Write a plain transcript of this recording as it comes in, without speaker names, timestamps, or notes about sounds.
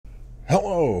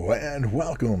Hello and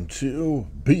welcome to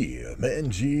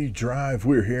beamng.drive.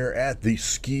 We're here at the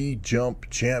Ski Jump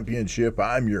Championship.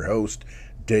 I'm your host,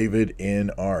 David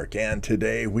N. Ark, and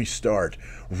today we start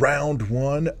round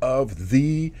one of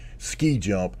the Ski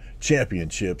Jump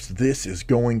Championships. This is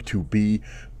going to be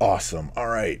awesome. All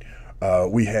right.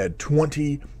 We had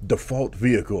 20 default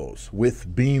vehicles.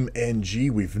 With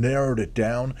beamng, we've narrowed it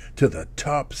down to the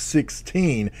top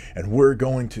 16, and we're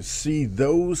going to see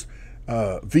those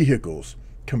vehicles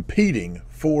competing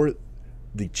for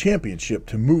the championship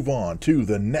to move on to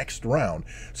the next round.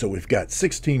 So we've got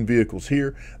 16 vehicles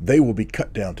here. They will be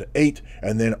cut down to 8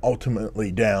 and then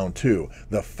ultimately down to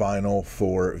the final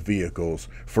 4 vehicles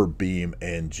for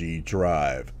beamng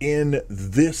drive. In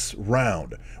this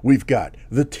round, we've got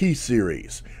the T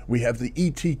Series, we have the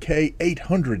ETK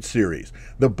 800 series,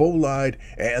 the Bolide,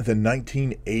 and the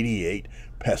 1988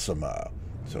 Pessima.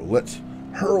 So let's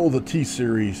hurl the T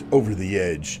Series over the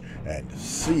edge and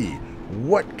see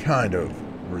what kind of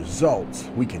results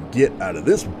we can get out of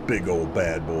this big old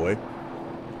bad boy.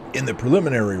 In the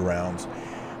preliminary rounds,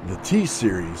 the T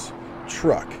Series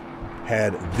truck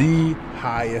had the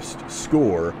highest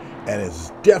score and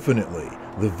is definitely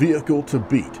the vehicle to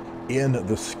beat in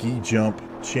the Ski Jump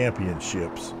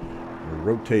Championships. We're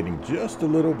rotating just a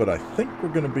little, but I think we're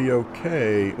going to be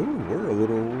okay. Ooh, we're a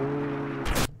little...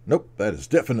 Nope, that is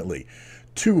definitely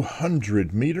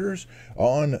 200 meters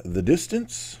on the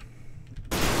distance.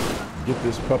 Get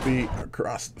this puppy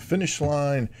across the finish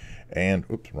line, and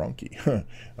oops, wrong key. All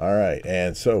right,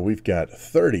 and so we've got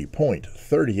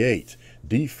 30.38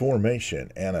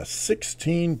 deformation and a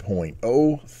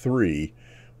 16.03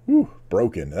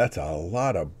 broken. That's a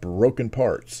lot of broken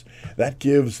parts. That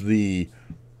gives the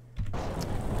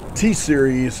T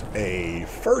Series a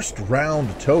first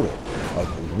round total of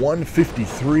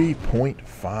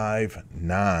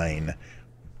 153.59.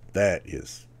 That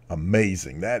is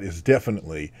amazing. That is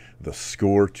definitely the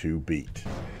score to beat.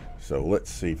 So let's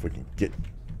see if we can get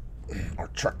our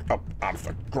truck up out of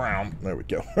the ground. There we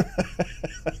go.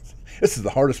 This is the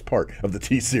hardest part of the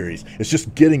T Series. It's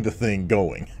just getting the thing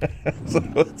going. So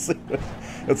let's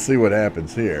see what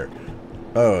happens here.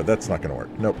 Oh, that's not going to work.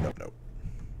 Nope.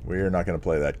 We're not going to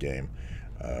play that game.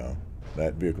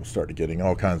 That vehicle started getting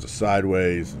all kinds of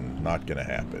sideways and not going to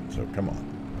happen. So come on.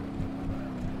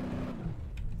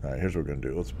 All right, here's what we're going to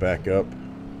do. Let's back up.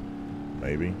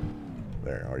 Maybe.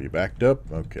 There. Are you backed up?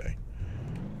 Okay.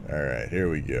 All right, here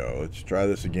we go. Let's try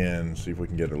this again. See if we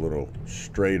can get a little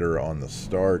straighter on the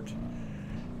start.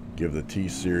 Give the T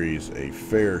Series a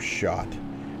fair shot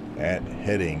at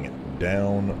heading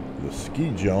down the ski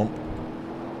jump.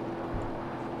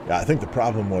 Yeah, I think the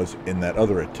problem was in that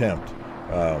other attempt.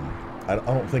 I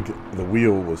don't think the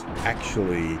wheel was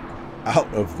actually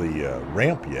out of the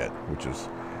ramp yet, which is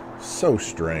so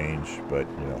strange. But,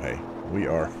 you know, hey, we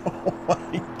are, oh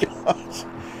my gosh,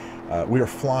 we are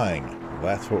flying.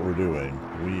 That's what we're doing.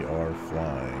 We are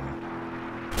flying.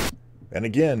 And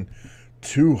again,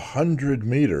 200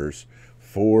 meters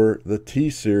for the T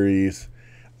Series.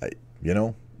 You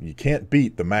know, you can't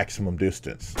beat the maximum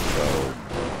distance. So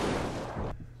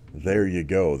there you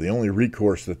go. The only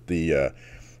recourse that the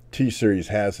T Series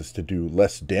has is to do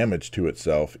less damage to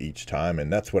itself each time,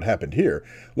 and that's what happened here.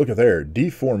 Look at there,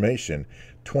 deformation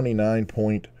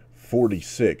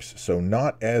 29.46, so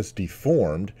not as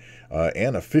deformed,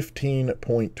 and a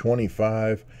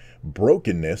 15.25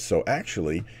 brokenness. So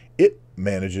actually, it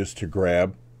manages to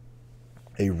grab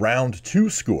a round 2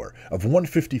 score of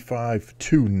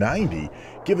 155.290,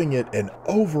 giving it an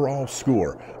overall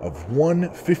score of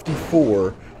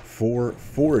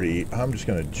 154.440. I'm just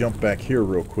going to jump back here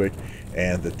real quick,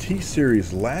 and the T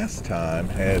Series last time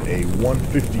had a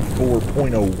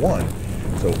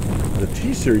 154.01. So the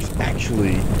T Series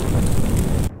actually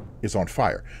is on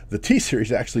fire. The T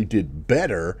Series actually did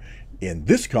better in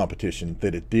this competition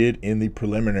than it did in the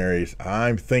preliminaries.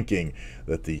 I'm thinking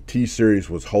that the T Series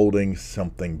was holding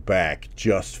something back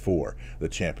just for the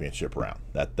championship round.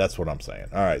 That's what I'm saying.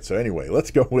 All right, so anyway, let's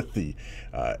go with the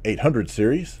 800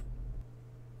 series.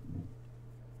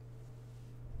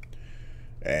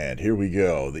 And here we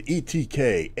go, the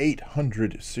ETK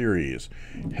 800 series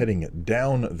heading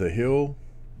down the hill.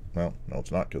 Well, no,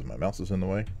 it's not because my mouse is in the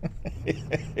way.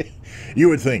 You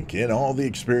would think, in all the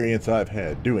experience I've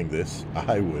had doing this,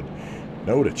 I would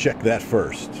know to check that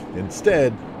first.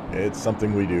 Instead, it's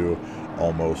something we do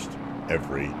almost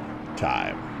every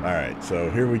time. All right, so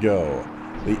here we go.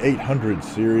 The 800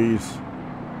 series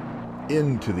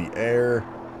into the air.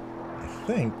 I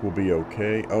think we'll be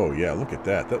okay. Oh, yeah, look at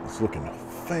that. That was looking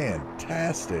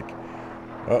fantastic.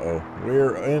 Uh-oh,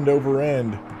 we're end over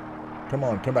end. Come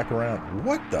on, come back around.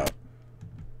 What the?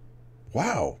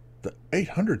 Wow. The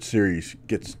 800 series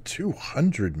gets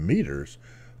 200 meters.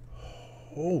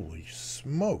 Holy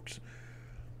smokes.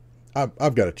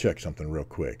 I've got to check something real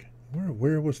quick.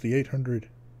 Where was the 800?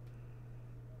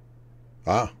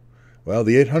 Well,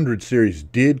 the 800 series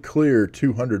did clear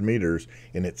 200 meters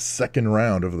in its second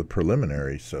round of the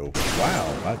preliminary. So,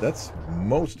 wow, that's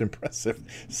most impressive.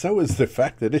 So is the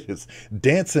fact that it is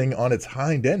dancing on its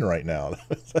hind end right now.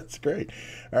 That's great.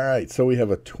 All right, so we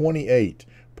have a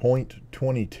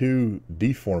 28.22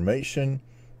 deformation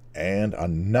and a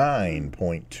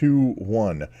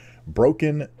 9.21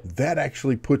 broken. That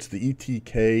actually puts the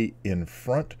ETK in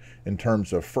front in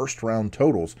terms of first round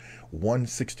totals,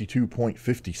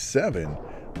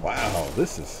 162.57. Wow,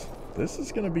 this is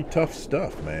going to be tough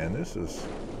stuff, man. This is,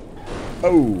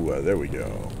 oh, there we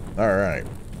go. All right,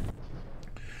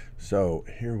 so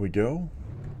here we go.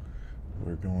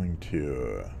 We're going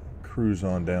to cruise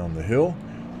on down the hill,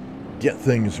 get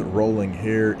things rolling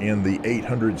here in the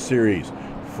 800 series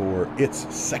for its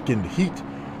second heat.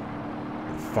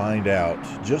 Find out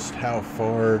just how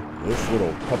far this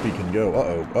little puppy can go.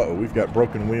 Uh-oh, we've got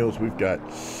broken wheels. We've got,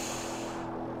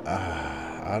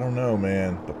 I don't know,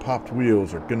 man. The popped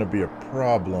wheels are going to be a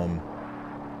problem.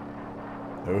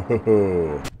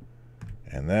 Oh,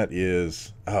 and that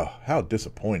is, oh, how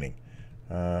disappointing.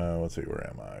 Let's see, where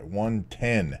am I?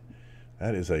 110.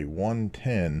 That is a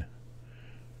 110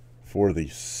 for the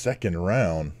second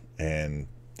round, and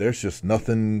there's just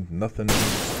nothing. Nothing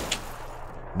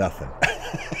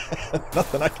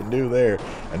I can do there,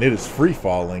 and it is free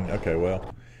falling. Okay,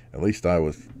 well, at least I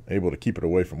was able to keep it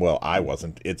away from, well, I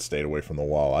wasn't, it stayed away from the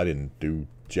wall. I didn't do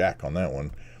jack on that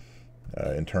one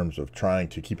in terms of trying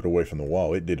to keep it away from the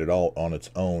wall. It did it all on its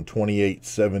own.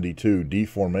 28.72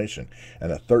 deformation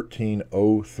and a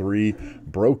 13.03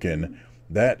 broken.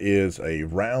 That is a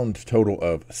round total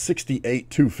of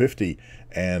 68.250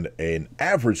 and an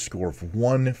average score of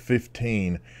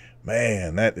 115.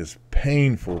 Man, that is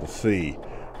painful to see.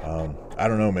 I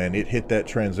don't know, man. It hit that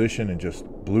transition and just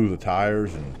blew the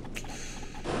tires, and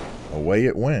away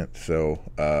it went. So,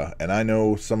 and I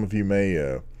know some of you may,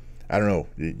 I don't know,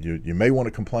 you may want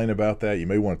to complain about that. You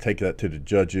may want to take that to the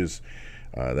judges.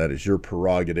 That is your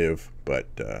prerogative, but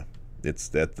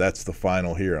that's the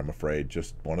final here, I'm afraid.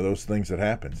 Just one of those things that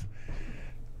happens.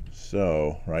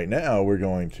 So, right now, we're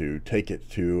going to take it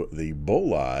to the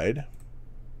Bolide.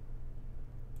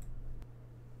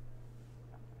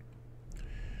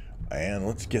 And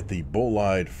let's get the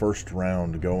Bolide first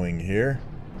round going here.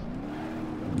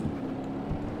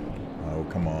 Oh,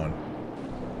 come on.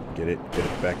 Get it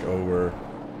back over.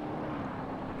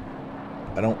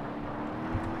 You know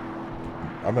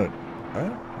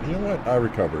what? I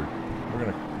recovered. We're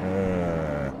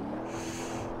gonna,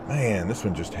 man, this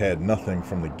one just had nothing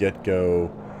from the get-go.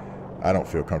 I don't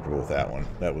feel comfortable with that one.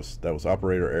 That was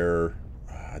operator error.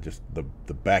 Just the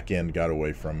back end got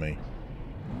away from me.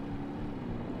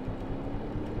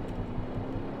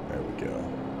 There we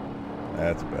go.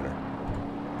 That's better.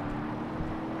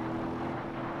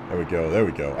 There we go. There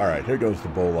we go. All right, here goes the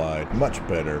Bolide. Much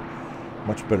better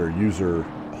user,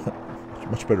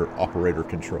 much better operator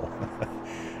control.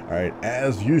 All right,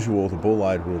 as usual, the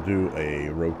Bolide will do a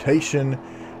rotation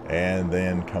and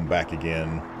then come back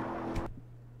again.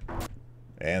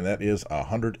 And that is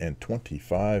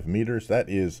 125 meters. That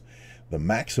is the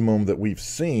maximum that we've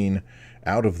seen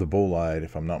out of the Bolide,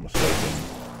 if I'm not mistaken,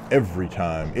 every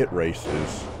time it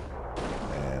races.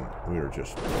 And we are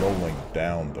just rolling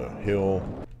down the hill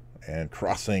and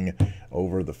crossing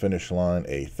over the finish line,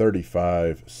 a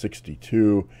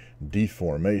 35.62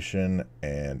 deformation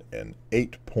and an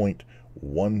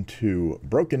 8.12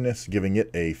 brokenness, giving it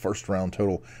a first round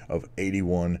total of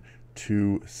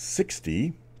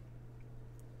 81.260.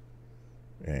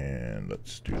 And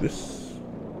let's do this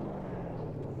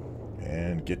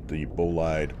and get the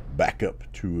Bolide back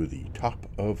up to the top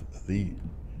of the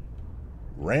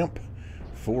ramp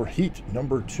for heat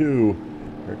number 2.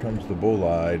 Here comes the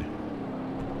Bolide.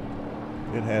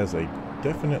 It has a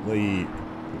definitely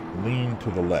lean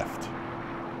to the left.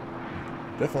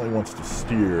 Definitely wants to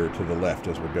steer to the left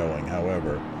as we're going.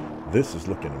 However, this is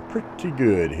looking pretty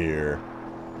good here.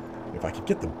 If I could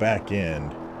get the back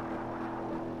end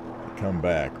to come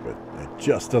back, but it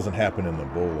just doesn't happen in the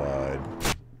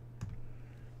Bolide.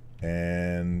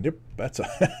 And yep, that's a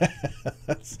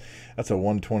that's a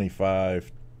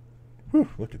 125. Whew,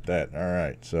 look at that. All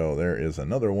right, so there is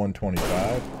another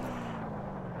 125.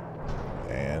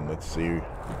 And let's see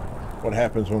what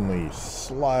happens when we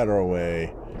slide our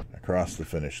way across the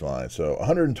finish line. So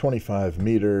 125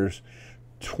 meters,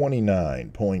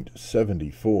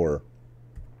 29.74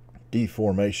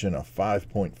 deformation, a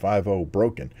 5.50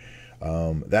 broken.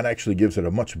 That actually gives it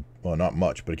a much, well, not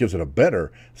much, but it gives it a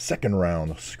better second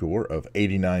round score of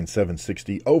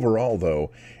 89,760. Overall,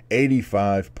 though,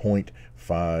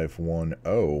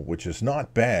 85.510, which is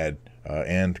not bad.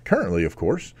 And currently, of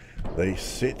course, they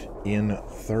sit in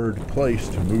third place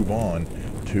to move on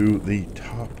to the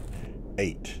top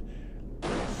 8.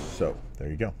 So, there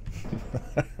you go.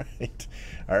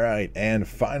 All right. And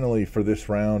finally, for this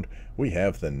round, we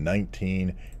have the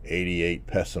 1988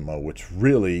 Pessima, which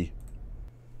really...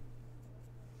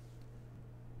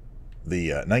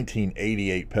 The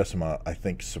 1988 Pessima, I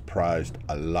think, surprised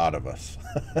a lot of us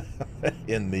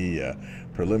in the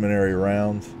preliminary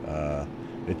rounds.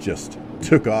 It just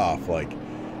took off like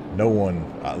no one,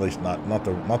 at least not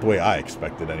the way I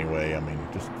expected anyway. I mean,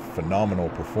 just phenomenal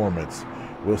performance.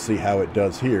 We'll see how it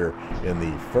does here in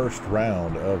the first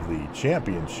round of the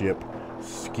championship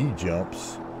ski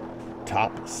jumps,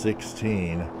 top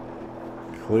 16,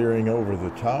 clearing over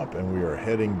the top, and we are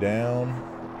heading down.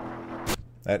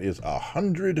 That is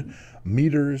 100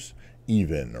 meters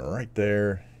even right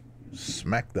there.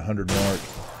 Smack the 100 mark.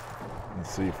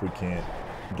 Let's see if we can't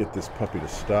get this puppy to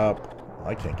stop.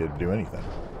 I can't get it to do anything.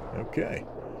 Okay.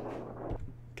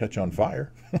 Catch on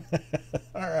fire.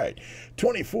 All right.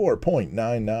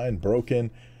 24.99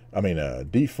 broken. I mean,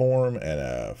 deform and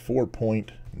a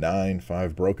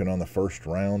 4.95 broken on the first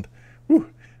round.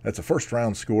 Whew. That's a first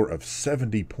round score of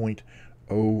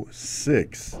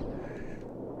 70.06.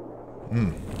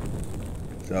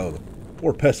 So the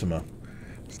poor Pessima,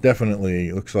 it's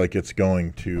definitely looks like it's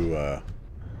going to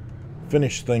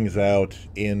finish things out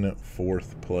in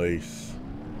fourth place.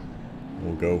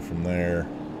 We'll go from there.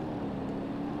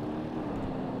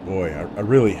 Boy, I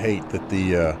really hate that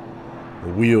the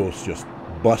wheels just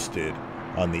busted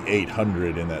on the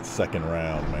 800 in that second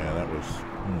round, man. That was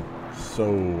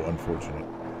so unfortunate.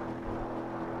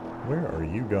 Where are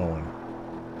you going?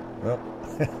 Well,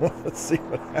 let's see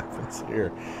what happens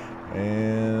here.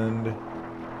 And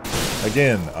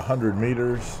again, 100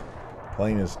 meters,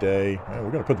 plain as day. Well, we're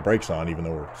going to put the brakes on even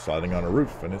though we're sliding on a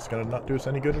roof, and it's going to not do us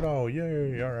any good at all.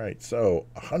 Yay. All right, so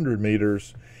 100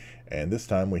 meters, and this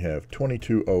time we have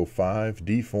 22.05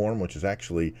 deform, which is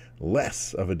actually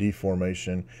less of a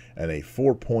deformation, and a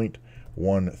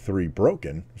 4.13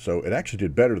 broken. So it actually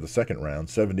did better the second round,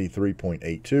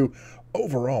 73.82.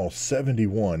 Overall,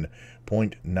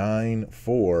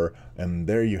 71.94, and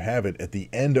there you have it. At the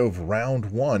end of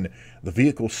round 1, the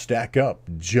vehicles stack up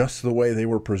just the way they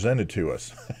were presented to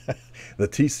us. The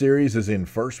T-Series is in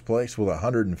first place with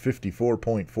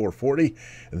 154.440.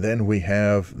 Then we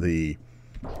have the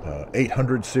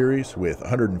 800 Series with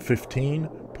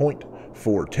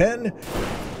 115.410.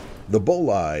 The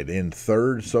Bolide in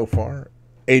third so far,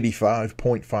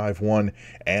 85.51,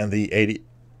 and the 88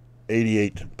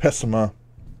 Pessima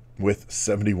with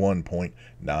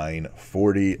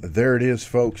 71.940. There it is,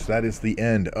 folks. That is the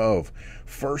end of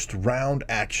first round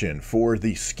action for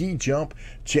the Ski Jump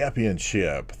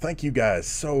Championship. Thank you guys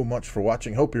so much for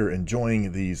watching. Hope you're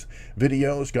enjoying these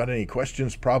videos. Got any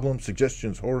questions, problems,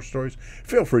 suggestions, horror stories?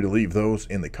 Feel free to leave those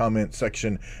in the comment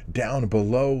section down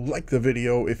below. Like the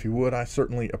video if you would. I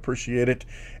certainly appreciate it.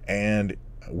 And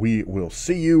we will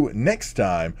see you next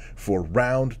time for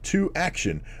round 2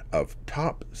 action of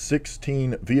top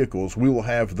 16 vehicles. We will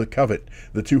have the Covet,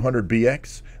 the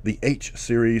 200BX, the H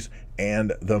Series,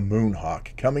 and the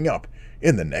Moonhawk coming up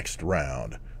in the next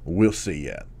round. We'll see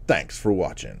ya. Thanks for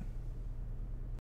watching.